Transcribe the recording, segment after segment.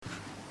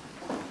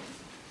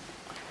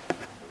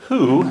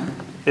Who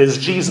is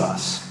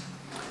Jesus?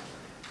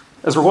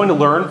 As we're going to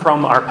learn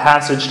from our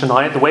passage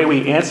tonight, the way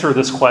we answer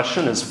this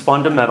question is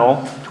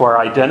fundamental to our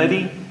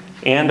identity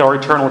and our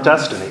eternal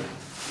destiny.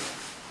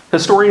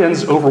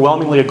 Historians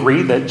overwhelmingly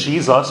agree that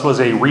Jesus was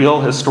a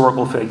real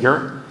historical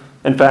figure.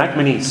 In fact,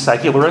 many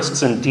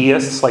secularists and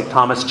deists like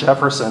Thomas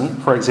Jefferson,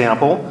 for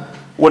example,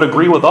 would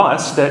agree with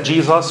us that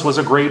Jesus was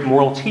a great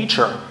moral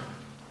teacher.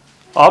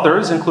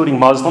 Others, including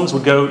Muslims,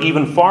 would go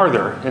even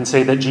farther and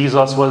say that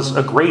Jesus was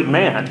a great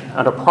man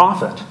and a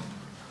prophet.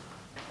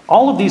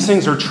 All of these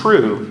things are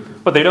true,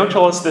 but they don't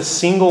tell us the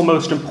single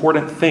most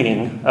important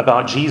thing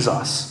about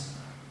Jesus.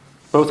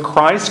 Both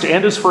Christ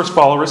and his first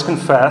followers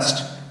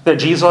confessed that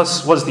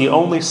Jesus was the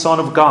only Son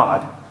of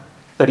God,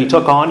 that he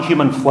took on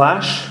human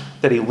flesh,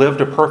 that he lived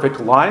a perfect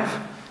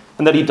life,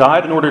 and that he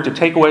died in order to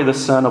take away the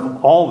sin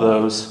of all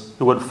those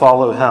who would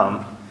follow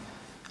him.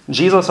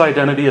 Jesus'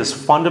 identity is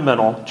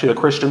fundamental to the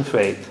Christian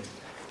faith,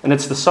 and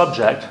it's the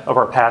subject of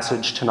our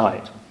passage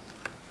tonight.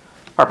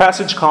 Our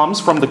passage comes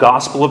from the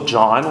Gospel of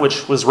John,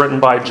 which was written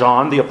by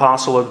John, the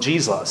apostle of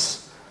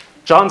Jesus.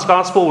 John's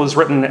Gospel was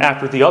written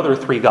after the other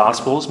three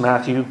Gospels,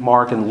 Matthew,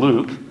 Mark, and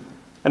Luke,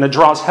 and it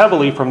draws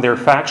heavily from their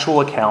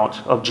factual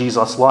account of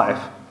Jesus'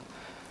 life.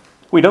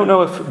 We don't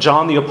know if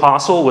John the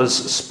apostle was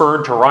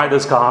spurred to write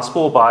his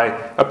Gospel by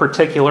a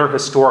particular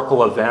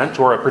historical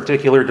event or a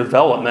particular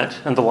development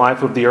in the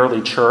life of the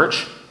early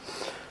church,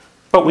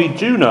 but we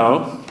do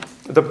know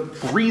the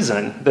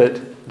reason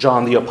that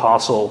John the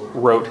apostle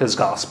wrote his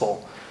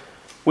Gospel.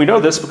 We know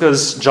this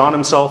because John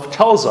himself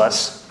tells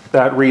us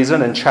that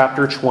reason in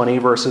chapter 20,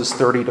 verses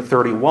 30 to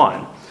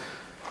 31.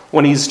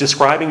 When he's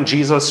describing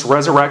Jesus'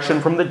 resurrection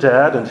from the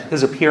dead and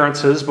his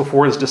appearances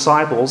before his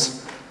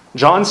disciples,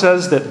 John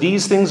says that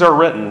these things are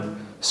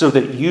written so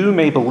that you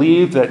may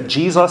believe that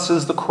Jesus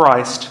is the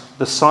Christ,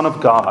 the Son of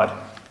God,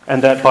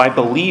 and that by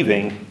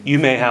believing you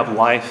may have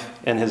life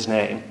in his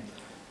name.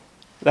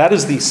 That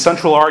is the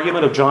central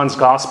argument of John's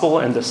Gospel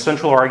and the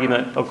central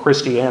argument of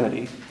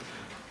Christianity.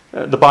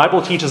 The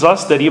Bible teaches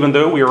us that even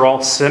though we are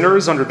all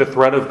sinners under the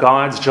threat of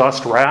God's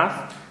just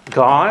wrath,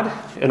 God,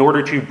 in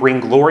order to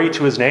bring glory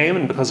to his name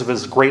and because of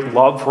his great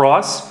love for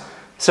us,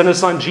 sent his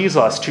son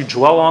Jesus to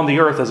dwell on the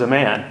earth as a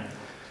man.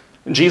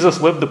 Jesus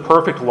lived the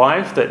perfect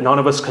life that none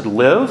of us could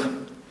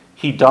live.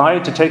 He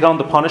died to take on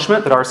the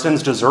punishment that our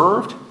sins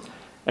deserved,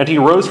 and he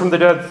rose from the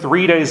dead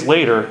 3 days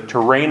later to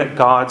reign at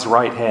God's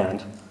right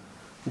hand.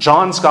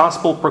 John's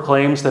Gospel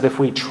proclaims that if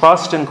we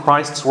trust in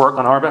Christ's work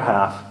on our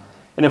behalf,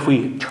 and if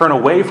we turn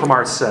away from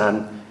our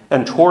sin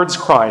and towards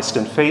Christ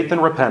in faith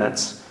and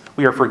repentance,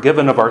 we are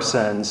forgiven of our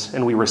sins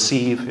and we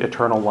receive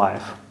eternal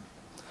life.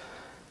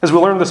 As we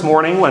learned this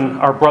morning when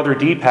our brother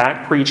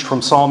Deepak preached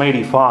from Psalm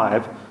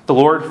 85, the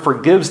Lord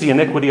forgives the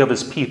iniquity of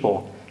his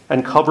people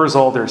and covers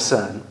all their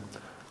sin.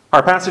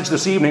 Our passage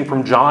this evening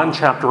from John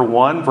chapter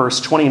 1,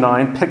 verse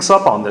 29 picks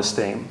up on this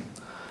theme.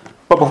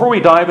 But before we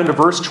dive into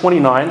verse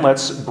 29,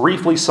 let's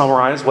briefly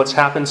summarize what's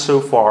happened so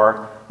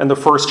far in the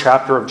first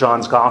chapter of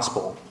John's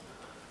Gospel.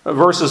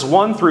 Verses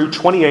 1 through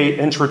 28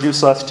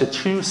 introduce us to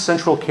two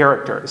central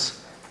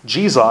characters,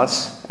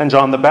 Jesus and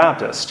John the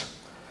Baptist.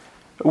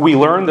 We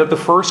learn that the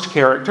first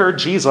character,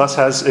 Jesus,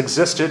 has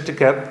existed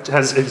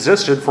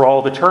for all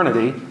of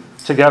eternity,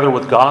 together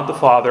with God the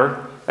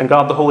Father and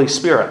God the Holy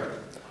Spirit.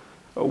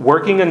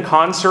 Working in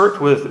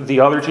concert with the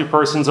other two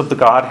persons of the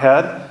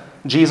Godhead,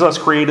 Jesus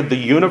created the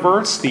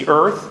universe, the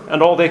earth,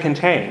 and all they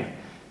contain,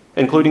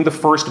 including the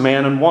first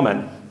man and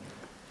woman.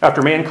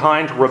 After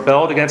mankind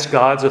rebelled against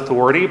God's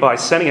authority by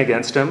sinning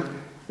against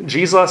him,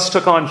 Jesus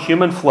took on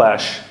human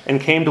flesh and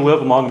came to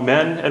live among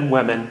men and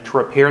women to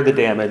repair the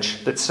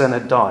damage that sin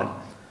had done.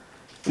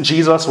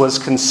 Jesus was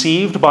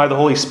conceived by the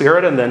Holy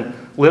Spirit and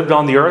then lived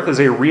on the earth as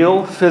a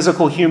real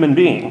physical human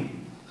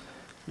being.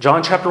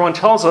 John chapter 1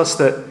 tells us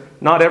that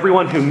not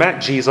everyone who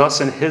met Jesus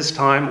in his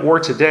time or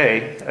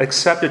today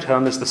accepted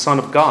him as the Son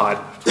of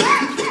God,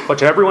 but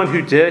to everyone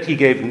who did, he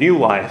gave new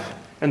life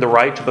and the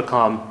right to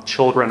become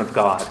children of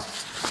God.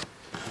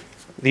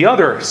 The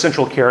other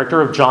central character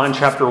of John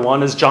chapter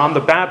 1 is John the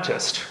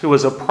Baptist, who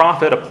was a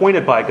prophet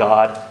appointed by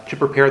God to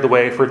prepare the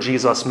way for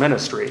Jesus'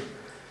 ministry.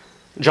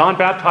 John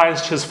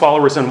baptized his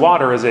followers in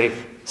water as a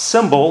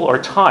symbol or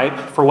type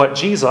for what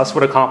Jesus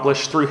would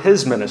accomplish through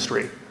his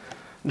ministry.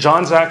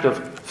 John's act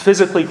of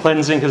physically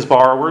cleansing his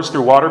borrowers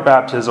through water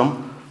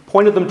baptism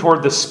pointed them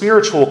toward the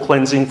spiritual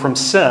cleansing from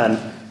sin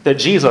that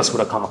Jesus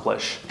would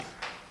accomplish.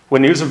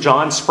 When news of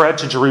John spread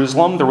to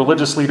Jerusalem, the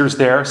religious leaders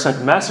there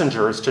sent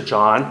messengers to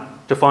John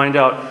to find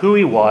out who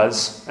he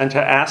was and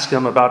to ask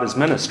him about his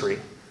ministry.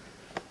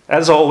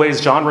 As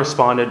always, John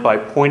responded by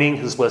pointing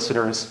his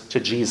listeners to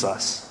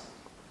Jesus.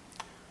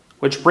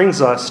 Which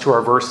brings us to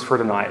our verse for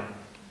tonight.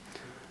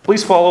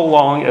 Please follow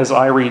along as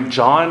I read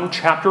John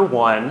chapter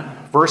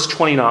 1, verse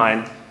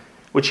 29,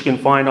 which you can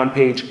find on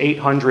page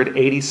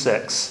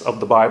 886 of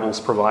the Bibles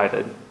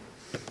provided.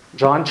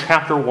 John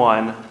chapter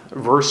 1,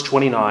 verse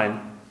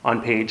 29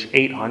 on page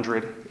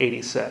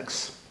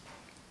 886.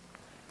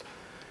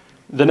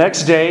 The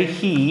next day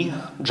he,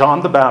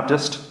 John the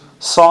Baptist,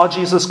 saw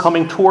Jesus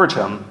coming toward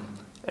him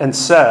and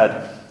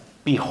said,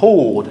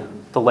 "Behold,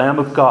 the Lamb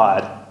of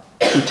God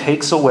who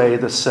takes away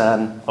the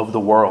sin of the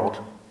world."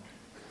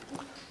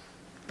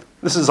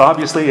 This is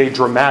obviously a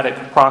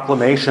dramatic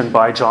proclamation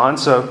by John,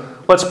 so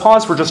let's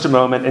pause for just a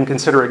moment and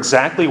consider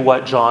exactly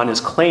what John is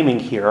claiming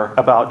here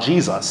about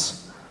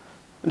Jesus.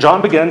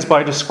 John begins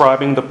by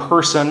describing the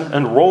person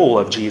and role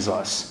of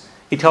Jesus.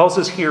 He tells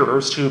his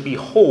hearers to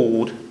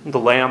behold the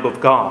Lamb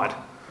of God.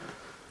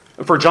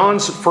 For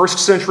John's first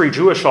century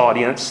Jewish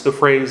audience, the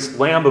phrase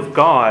Lamb of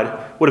God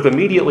would have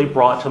immediately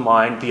brought to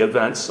mind the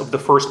events of the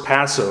first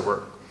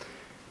Passover.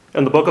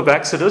 In the book of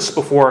Exodus,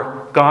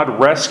 before God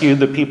rescued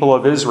the people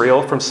of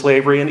Israel from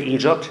slavery in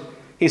Egypt,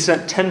 he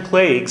sent 10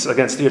 plagues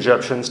against the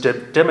Egyptians to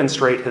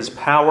demonstrate his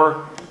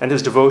power and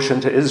his devotion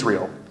to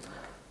Israel.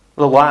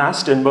 The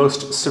last and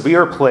most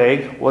severe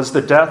plague was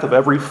the death of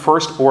every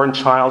firstborn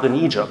child in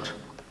Egypt.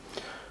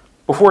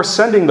 Before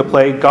sending the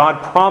plague,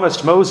 God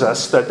promised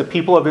Moses that the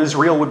people of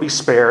Israel would be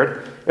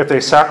spared if they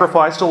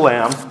sacrificed a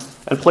lamb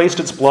and placed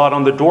its blood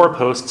on the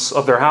doorposts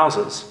of their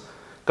houses.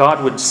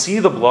 God would see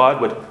the blood,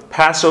 would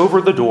pass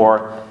over the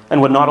door,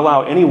 and would not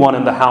allow anyone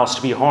in the house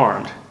to be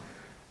harmed.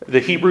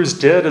 The Hebrews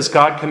did as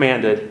God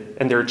commanded,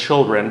 and their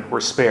children were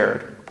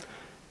spared.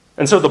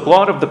 And so the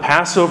blood of the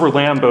Passover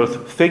lamb,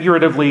 both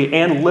figuratively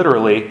and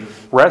literally,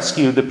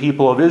 rescued the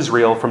people of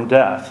Israel from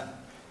death.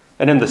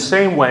 And in the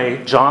same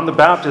way, John the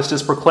Baptist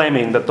is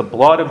proclaiming that the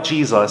blood of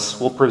Jesus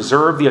will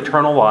preserve the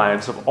eternal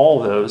lives of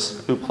all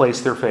those who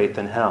place their faith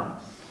in him.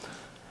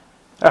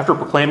 After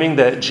proclaiming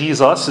that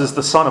Jesus is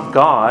the Son of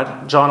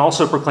God, John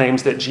also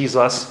proclaims that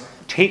Jesus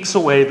takes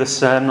away the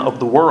sin of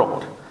the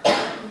world.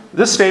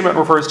 This statement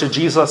refers to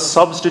Jesus'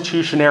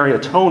 substitutionary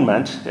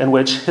atonement, in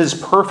which his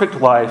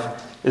perfect life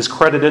is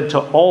credited to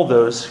all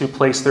those who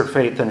place their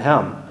faith in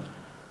him.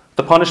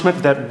 The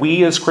punishment that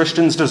we as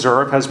Christians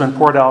deserve has been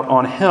poured out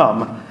on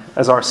him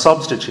as our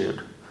substitute.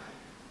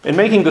 In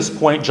making this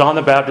point, John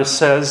the Baptist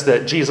says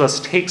that Jesus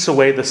takes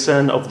away the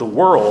sin of the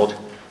world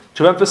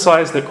to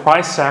emphasize that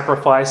Christ's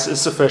sacrifice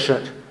is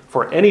sufficient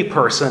for any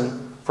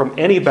person from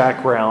any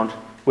background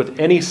with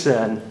any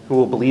sin who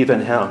will believe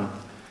in him.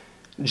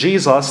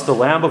 Jesus, the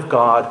Lamb of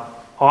God,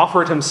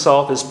 offered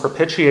himself as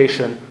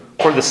propitiation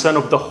for the sin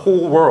of the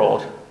whole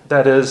world,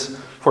 that is,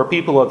 for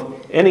people of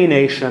any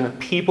nation,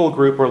 people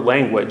group, or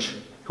language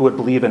who would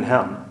believe in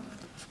him.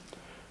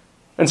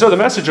 And so the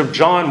message of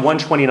John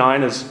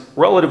 1:29 is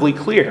relatively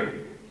clear.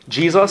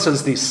 Jesus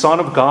is the Son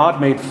of God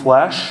made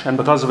flesh, and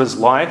because of his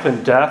life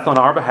and death on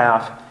our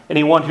behalf,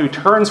 anyone who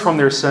turns from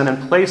their sin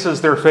and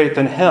places their faith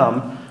in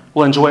him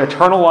will enjoy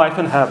eternal life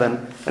in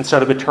heaven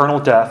instead of eternal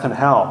death in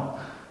hell.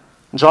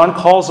 John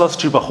calls us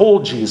to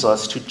behold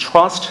Jesus, to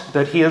trust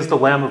that he is the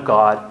Lamb of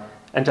God,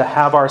 and to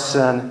have our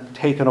sin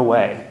taken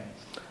away.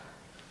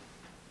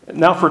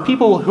 Now, for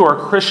people who are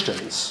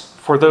Christians,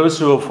 for those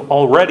who have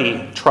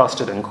already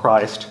trusted in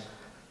Christ,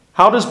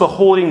 how does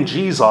beholding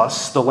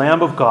Jesus, the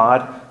Lamb of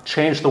God,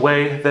 change the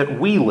way that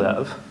we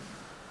live?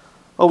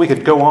 Well, we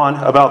could go on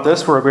about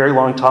this for a very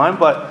long time,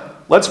 but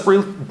let's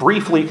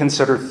briefly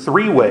consider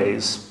 3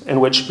 ways in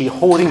which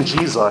beholding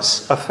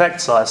Jesus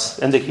affects us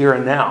in the here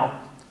and now.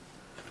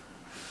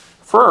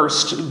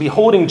 First,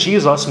 beholding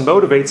Jesus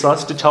motivates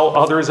us to tell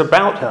others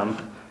about him,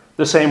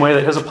 the same way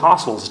that his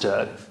apostles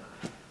did.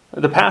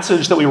 The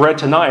passage that we read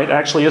tonight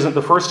actually isn't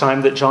the first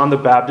time that John the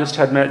Baptist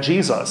had met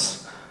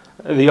Jesus.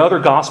 The other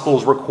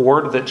Gospels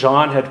record that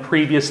John had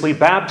previously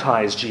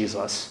baptized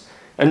Jesus,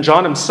 and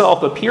John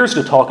himself appears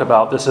to talk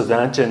about this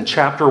event in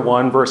chapter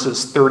 1,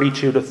 verses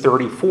 32 to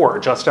 34,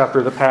 just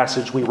after the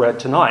passage we read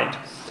tonight.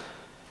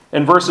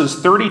 In verses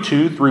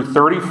 32 through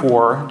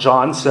 34,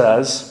 John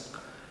says,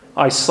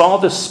 "I saw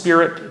the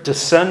Spirit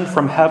descend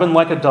from heaven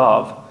like a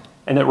dove,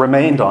 and it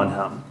remained on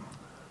him.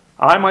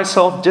 I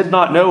myself did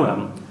not know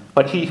him,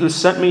 but he who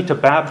sent me to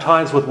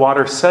baptize with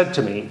water said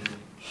to me,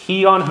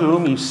 'He on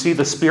whom you see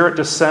the Spirit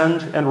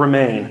descend and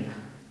remain,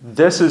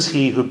 this is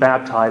he who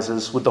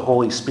baptizes with the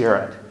Holy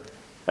Spirit.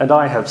 And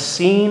I have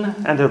seen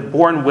and have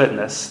borne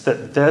witness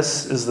that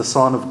this is the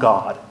Son of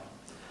God.'"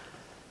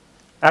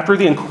 After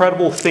the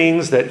incredible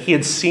things that he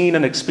had seen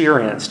and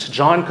experienced,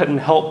 John couldn't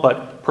help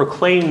but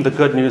proclaim the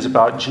good news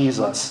about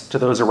Jesus to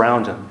those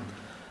around him.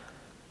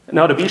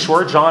 Now, to be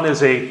sure, John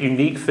is a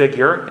unique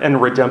figure in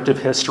redemptive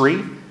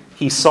history.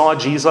 He saw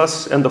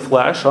Jesus in the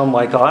flesh,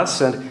 unlike us,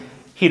 and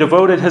he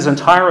devoted his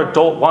entire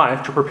adult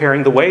life to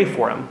preparing the way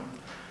for him.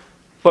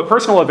 But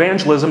personal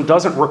evangelism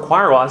doesn't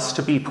require us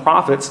to be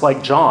prophets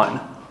like John,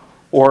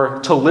 or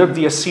to live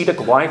the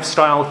ascetic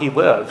lifestyle he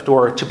lived,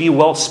 or to be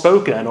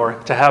well-spoken, or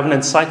to have an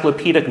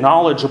encyclopedic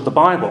knowledge of the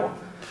Bible.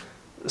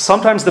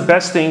 Sometimes the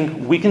best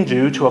thing we can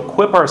do to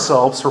equip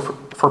ourselves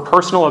for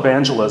personal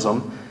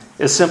evangelism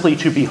is simply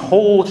to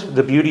behold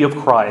the beauty of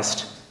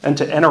Christ and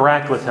to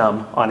interact with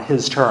him on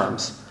his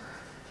terms.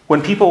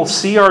 When people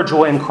see our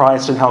joy in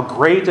Christ and how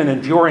great and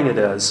enduring it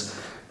is,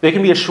 they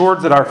can be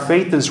assured that our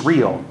faith is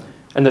real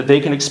and that they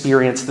can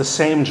experience the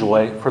same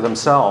joy for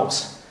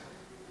themselves.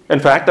 In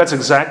fact, that's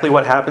exactly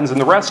what happens in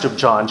the rest of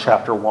John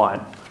chapter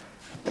 1.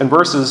 In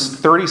verses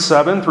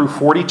 37 through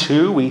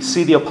 42, we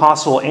see the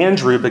apostle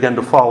Andrew begin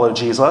to follow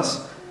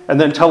Jesus, and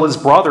then tell his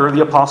brother,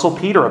 the Apostle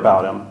Peter,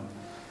 about him.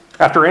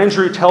 After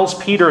Andrew tells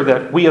Peter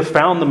that we have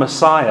found the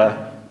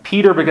Messiah,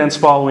 Peter begins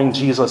following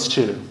Jesus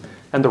too,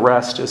 and the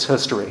rest is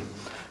history.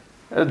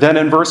 Then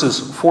in verses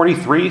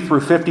 43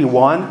 through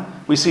 51,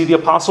 we see the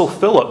Apostle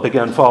Philip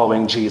begin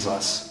following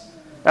Jesus.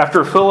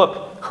 After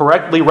Philip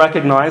correctly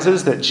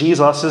recognizes that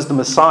Jesus is the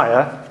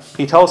Messiah,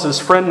 he tells his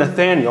friend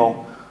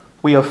Nathanael,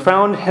 "We have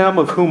found him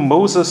of whom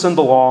Moses in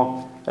the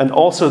law and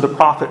also the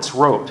prophets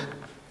wrote."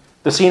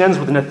 The scene ends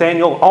with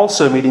Nathanael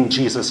also meeting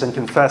Jesus and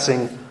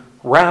confessing,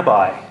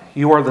 "Rabbi,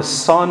 you are the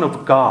Son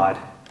of God.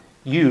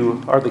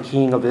 You are the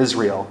King of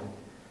Israel."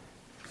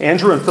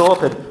 Andrew and Philip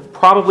had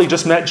probably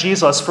just met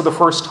Jesus for the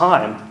first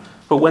time,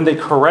 but when they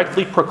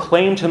correctly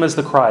proclaimed him as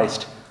the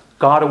Christ,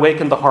 God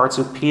awakened the hearts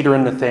of Peter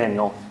and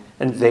Nathanael,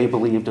 and they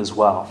believed as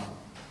well.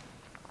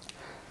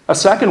 A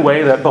second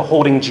way that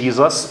beholding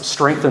Jesus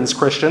strengthens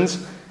Christians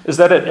is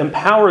that it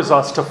empowers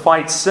us to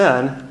fight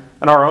sin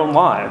in our own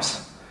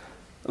lives.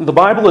 The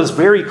Bible is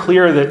very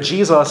clear that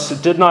Jesus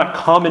did not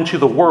come into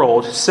the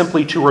world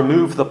simply to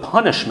remove the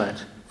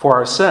punishment for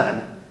our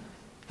sin.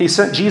 He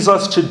sent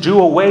Jesus to do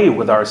away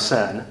with our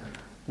sin,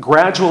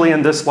 gradually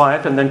in this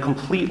life and then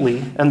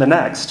completely in the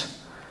next.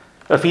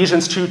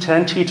 Ephesians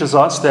 2:10 teaches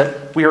us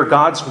that we are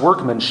God's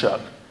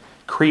workmanship,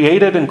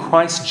 created in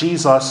Christ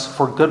Jesus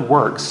for good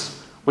works,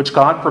 which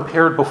God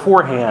prepared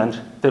beforehand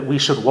that we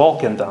should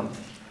walk in them.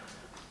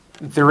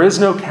 There is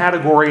no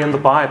category in the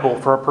Bible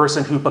for a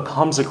person who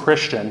becomes a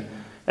Christian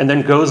and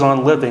then goes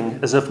on living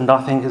as if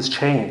nothing has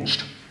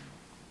changed.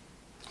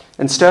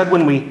 Instead,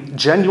 when we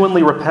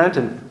genuinely repent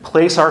and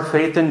place our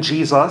faith in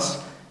Jesus,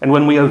 and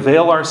when we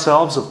avail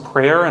ourselves of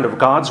prayer and of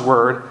God's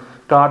word,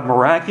 God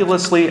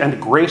miraculously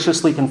and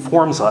graciously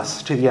conforms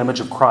us to the image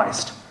of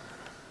Christ.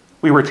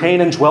 We retain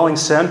indwelling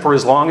sin for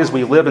as long as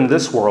we live in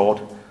this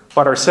world,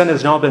 but our sin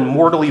has now been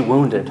mortally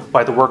wounded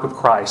by the work of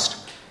Christ,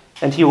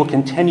 and he will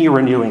continue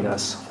renewing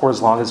us for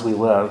as long as we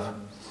live.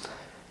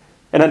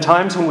 And in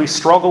times when we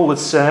struggle with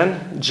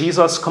sin,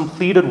 Jesus'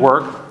 completed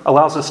work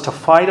allows us to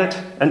fight it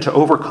and to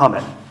overcome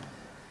it.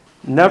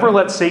 Never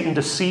let Satan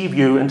deceive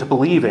you into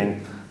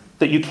believing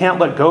that you can't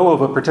let go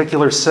of a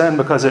particular sin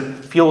because it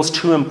feels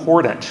too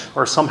important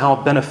or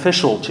somehow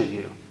beneficial to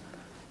you.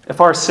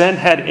 If our sin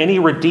had any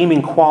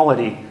redeeming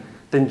quality,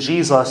 then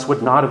Jesus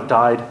would not have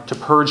died to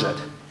purge it.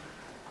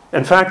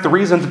 In fact, the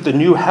reason that the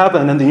new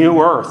heaven and the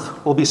new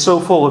earth will be so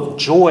full of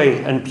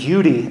joy and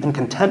beauty and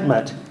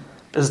contentment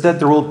is that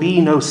there will be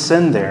no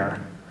sin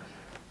there.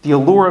 The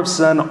allure of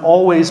sin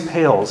always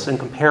pales in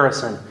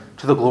comparison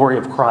to the glory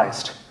of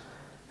Christ.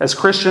 As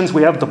Christians,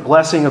 we have the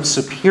blessing of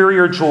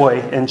superior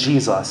joy in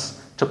Jesus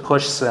to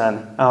push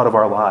sin out of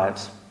our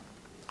lives.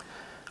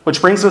 Which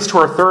brings us to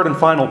our third and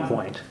final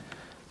point.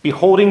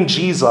 Beholding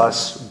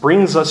Jesus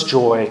brings us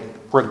joy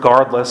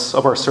regardless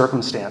of our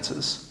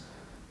circumstances.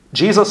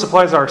 Jesus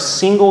supplies our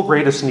single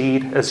greatest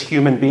need as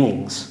human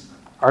beings,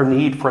 our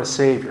need for a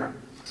Savior.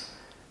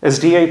 As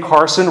D.A.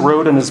 Carson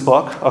wrote in his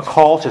book, A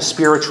Call to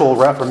Spiritual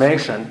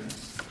Reformation,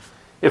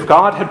 if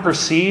God had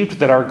perceived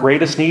that our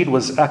greatest need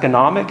was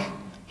economic,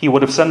 he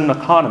would have sent an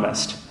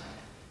economist.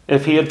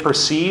 If he had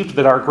perceived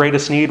that our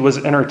greatest need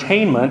was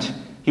entertainment,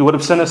 he would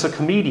have sent us a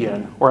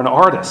comedian or an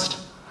artist.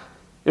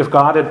 If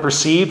God had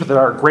perceived that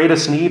our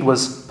greatest need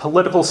was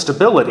political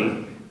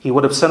stability, he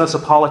would have sent us a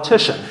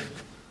politician.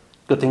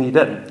 Good thing he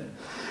didn't.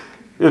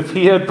 If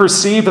he had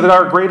perceived that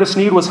our greatest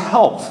need was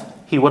health,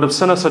 he would have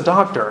sent us a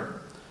doctor.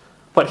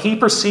 But he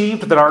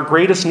perceived that our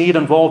greatest need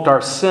involved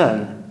our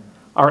sin,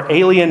 our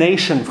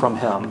alienation from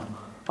him,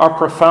 our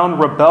profound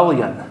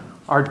rebellion,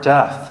 our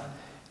death,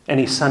 and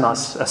he sent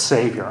us a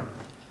Savior.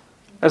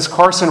 As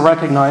Carson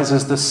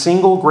recognizes, the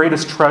single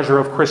greatest treasure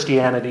of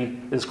Christianity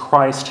is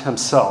Christ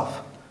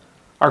himself.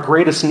 Our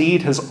greatest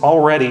need has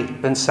already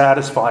been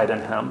satisfied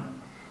in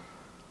him.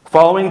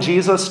 Following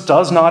Jesus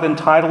does not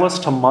entitle us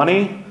to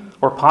money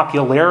or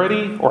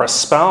popularity or a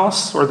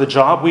spouse or the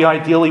job we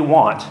ideally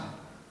want,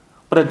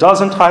 but it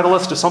does entitle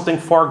us to something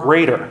far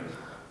greater,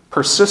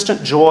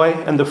 persistent joy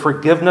in the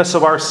forgiveness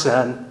of our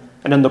sin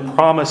and in the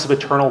promise of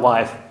eternal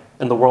life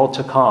in the world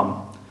to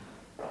come.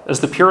 As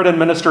the Puritan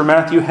minister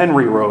Matthew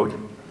Henry wrote,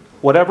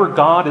 "Whatever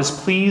God is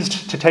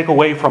pleased to take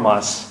away from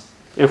us,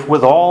 if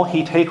withal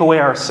he take away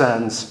our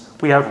sins,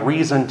 we have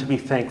reason to be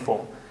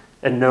thankful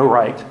and no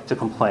right to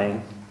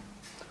complain."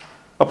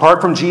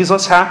 Apart from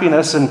Jesus,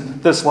 happiness in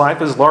this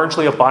life is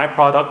largely a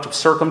byproduct of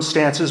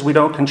circumstances we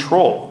don't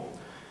control.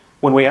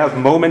 When we have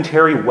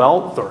momentary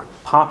wealth or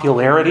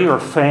popularity or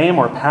fame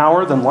or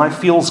power, then life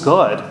feels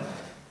good.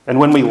 And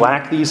when we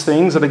lack these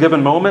things at a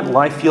given moment,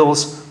 life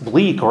feels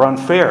bleak or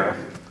unfair.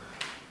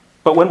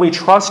 But when we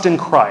trust in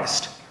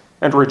Christ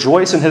and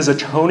rejoice in his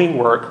atoning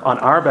work on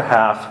our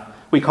behalf,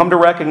 we come to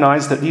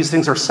recognize that these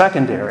things are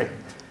secondary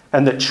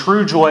and that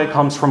true joy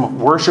comes from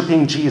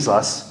worshiping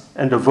Jesus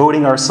and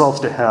devoting ourselves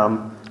to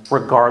him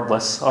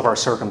regardless of our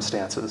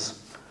circumstances.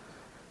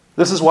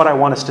 This is what I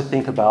want us to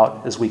think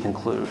about as we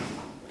conclude.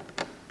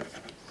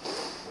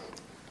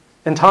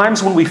 In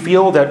times when we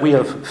feel that we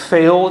have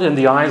failed in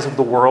the eyes of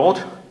the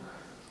world,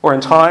 or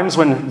in times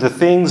when the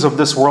things of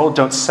this world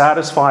don't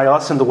satisfy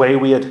us in the way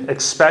we had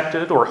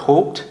expected or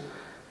hoped,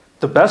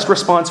 the best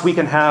response we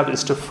can have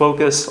is to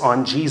focus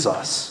on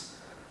Jesus.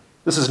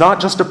 This is not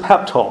just a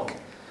pep talk.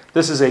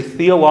 This is a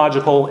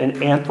theological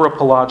and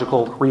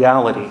anthropological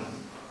reality.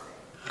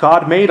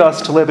 God made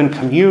us to live in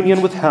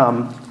communion with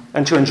Him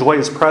and to enjoy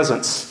His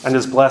presence and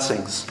His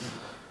blessings.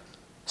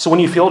 So when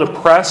you feel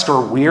depressed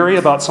or weary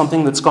about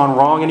something that's gone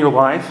wrong in your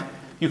life,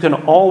 you can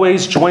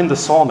always join the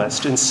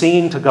psalmist in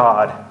singing to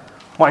God,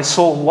 "My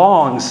soul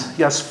longs,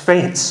 yes,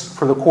 faints,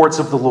 for the courts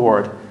of the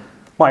Lord.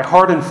 My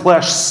heart and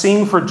flesh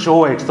sing for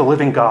joy to the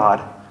living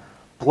God.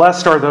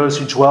 Blessed are those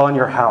who dwell in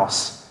your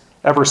house,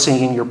 ever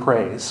singing your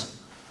praise."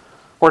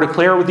 Or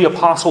declare with the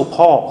Apostle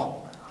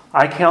Paul,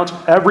 "I count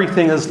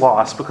everything as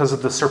loss because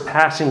of the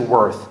surpassing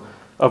worth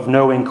of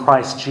knowing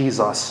Christ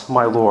Jesus,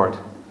 my Lord."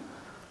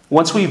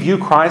 Once we view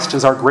Christ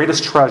as our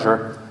greatest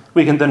treasure,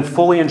 we can then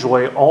fully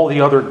enjoy all the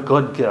other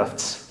good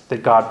gifts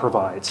that God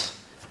provides.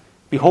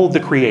 Behold the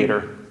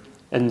Creator,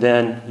 and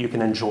then you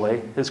can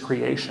enjoy His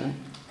creation.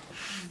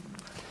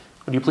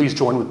 Would you please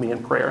join with me in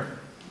prayer?